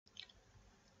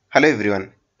Hello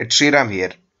everyone, it's Sriram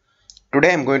here.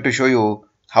 Today I'm going to show you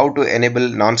how to enable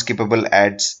non-skippable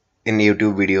ads in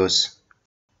YouTube videos.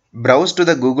 Browse to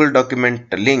the Google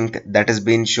document link that has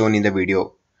been shown in the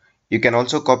video. You can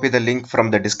also copy the link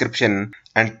from the description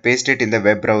and paste it in the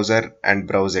web browser and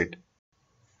browse it.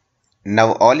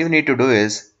 Now all you need to do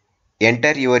is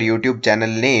enter your YouTube channel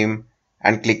name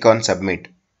and click on submit.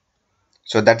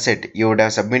 So that's it, you would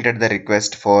have submitted the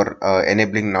request for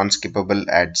enabling non-skippable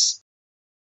ads.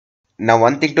 Now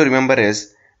one thing to remember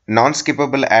is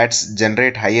non-skippable ads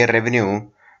generate higher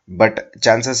revenue, but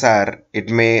chances are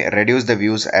it may reduce the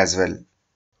views as well.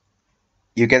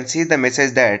 You can see the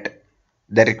message that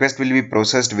the request will be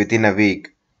processed within a week.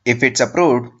 If it's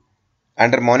approved,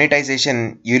 under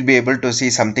monetization, you'll be able to see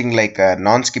something like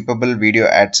non-skippable video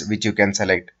ads which you can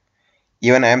select.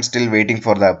 Even I am still waiting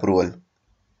for the approval.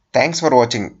 Thanks for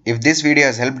watching. If this video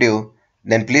has helped you,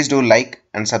 then please do like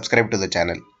and subscribe to the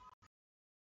channel.